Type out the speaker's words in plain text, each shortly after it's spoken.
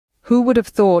Who would have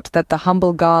thought that the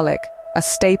humble garlic, a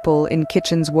staple in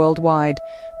kitchens worldwide,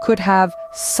 could have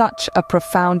such a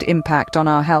profound impact on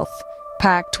our health?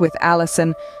 Packed with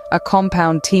allicin, a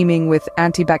compound teeming with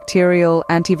antibacterial,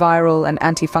 antiviral, and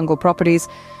antifungal properties,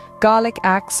 garlic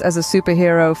acts as a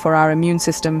superhero for our immune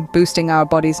system, boosting our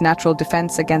body's natural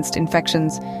defense against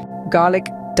infections. Garlic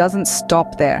doesn't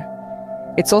stop there.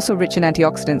 It's also rich in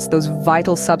antioxidants, those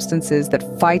vital substances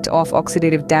that fight off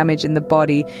oxidative damage in the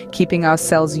body, keeping our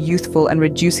cells youthful and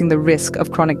reducing the risk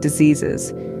of chronic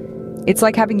diseases. It's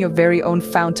like having your very own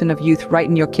fountain of youth right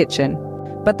in your kitchen.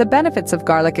 But the benefits of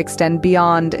garlic extend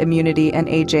beyond immunity and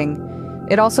aging.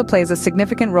 It also plays a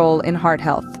significant role in heart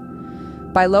health.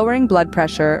 By lowering blood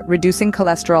pressure, reducing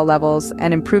cholesterol levels,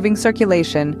 and improving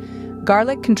circulation,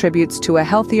 garlic contributes to a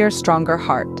healthier, stronger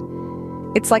heart.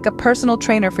 It's like a personal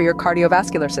trainer for your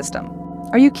cardiovascular system.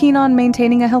 Are you keen on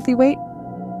maintaining a healthy weight?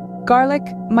 Garlic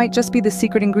might just be the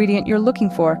secret ingredient you're looking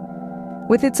for.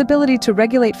 With its ability to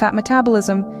regulate fat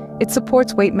metabolism, it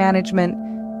supports weight management,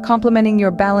 complementing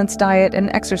your balanced diet and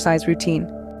exercise routine.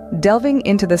 Delving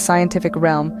into the scientific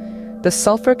realm, the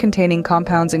sulfur-containing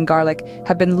compounds in garlic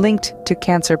have been linked to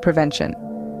cancer prevention.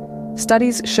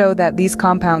 Studies show that these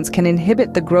compounds can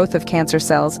inhibit the growth of cancer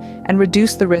cells and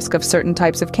reduce the risk of certain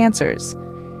types of cancers.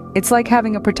 It's like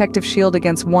having a protective shield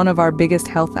against one of our biggest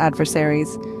health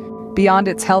adversaries. Beyond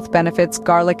its health benefits,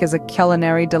 garlic is a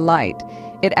culinary delight.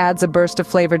 It adds a burst of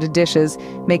flavor to dishes,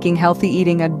 making healthy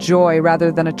eating a joy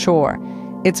rather than a chore.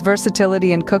 Its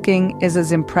versatility in cooking is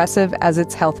as impressive as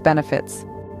its health benefits.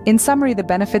 In summary, the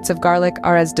benefits of garlic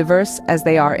are as diverse as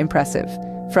they are impressive.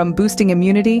 From boosting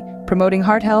immunity, promoting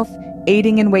heart health,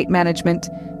 aiding in weight management,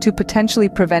 to potentially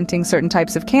preventing certain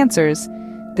types of cancers,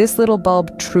 this little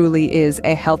bulb truly is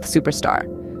a health superstar.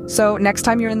 So next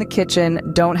time you're in the kitchen,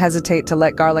 don't hesitate to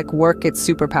let garlic work its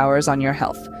superpowers on your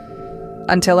health.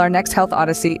 Until our next Health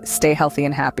Odyssey, stay healthy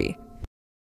and happy.